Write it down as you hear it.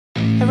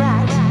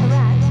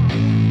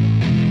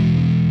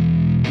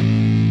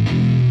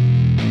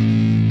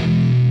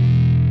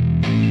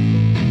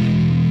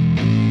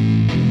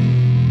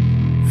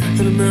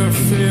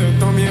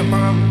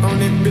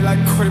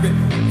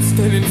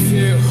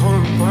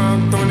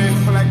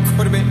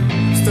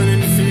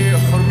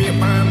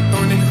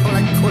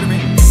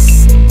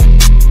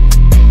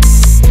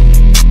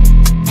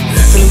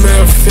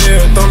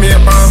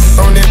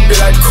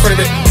like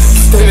quarterback.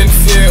 Stood in the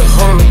field,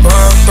 holding the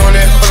bomb, throwing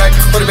that hoe like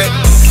quarterback.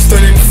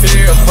 Stood in the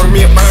field, holding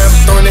me a bomb,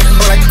 throwing that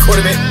hoe like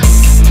quarterback.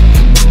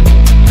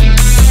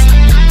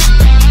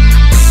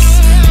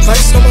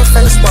 Lights on my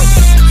face, whoa.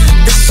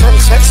 Bitch trying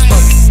to chase, whoa.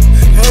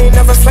 I ain't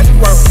never flake,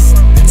 whoa.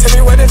 Tell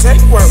me where to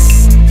take, whoa.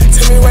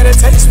 Tell me where to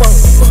taste, whoa.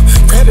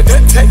 Grab the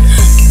duct tape.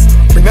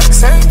 We not the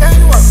same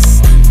game, whoa.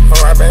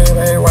 Oh, I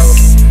baby, whoa.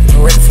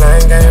 With the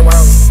flying game,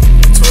 whoa.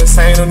 Too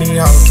insane, don't need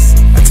hoes.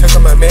 I took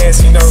on my man,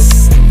 she know.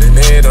 The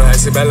man don't have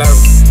to below.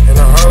 And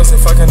the hoes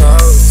and fucking the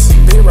hoes.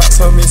 Big rocks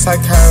on me,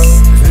 psycho.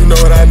 You know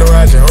what I know,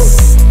 I just hope.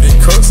 Big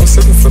cooks and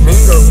sipping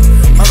flamingo.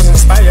 I was in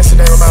the spot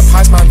yesterday with my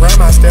pops, my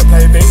grandma still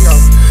play bingo.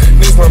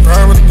 Niggas went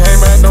brown with the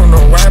game, I don't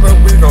know why, but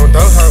we gon' do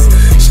her.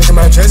 Shaking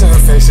my dress in her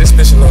face, this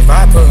bitch love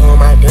I put her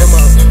on my demo.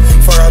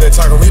 Fuck out there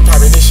talking, we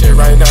poppin' this shit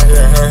right now,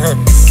 yeah,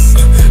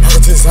 I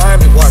was just high,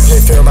 me walk,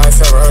 can't feel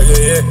myself, oh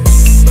yeah, yeah.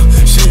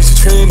 She used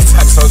to train the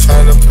type, so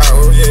tryna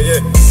power, yeah,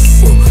 yeah.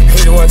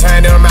 Hit it one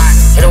time, then I'm out.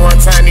 Hit it one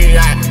time, then you're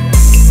out.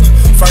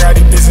 Fuck out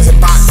these bitches and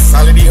box,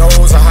 all of these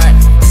hoes are hot.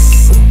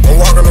 I'm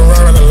walking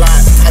around a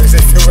lot, I just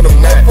feel with them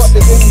nuts.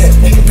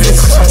 Bitch,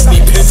 trust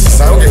these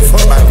bitches, I don't give a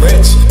fuck about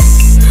much.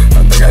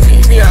 I think I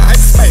need me a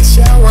ice spice,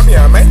 yeah, I want me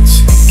a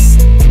match.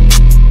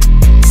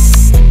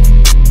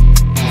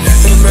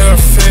 In the middle of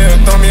the field,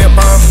 throw me a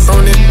bomb,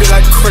 throwing it be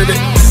like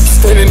quarterback.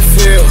 Stood in the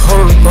field,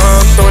 holding the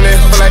bomb, throwing it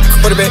hoe like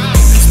quarterback.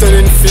 Stood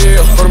in the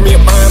field, holding me a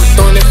bomb,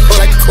 throwing it hoe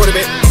like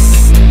quarterback.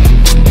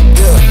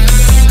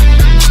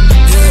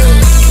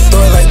 Throw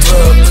it like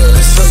 12,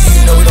 just so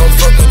you know we don't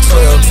fuck with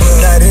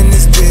 12. Not in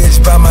this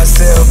bitch by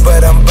myself,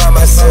 but I'm by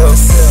myself.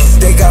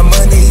 They got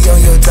money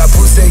on your top,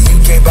 who say you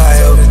can't buy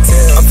help?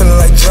 I'm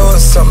feeling like Joe or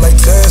something, like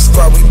Third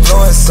Squad, we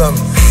blowing something.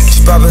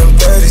 She poppin' them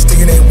 30s,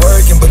 thinking they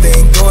working, but they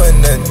ain't doing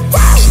nothing.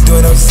 She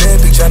doing them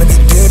Ozempic, tryna be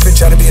different,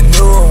 tryna be a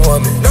new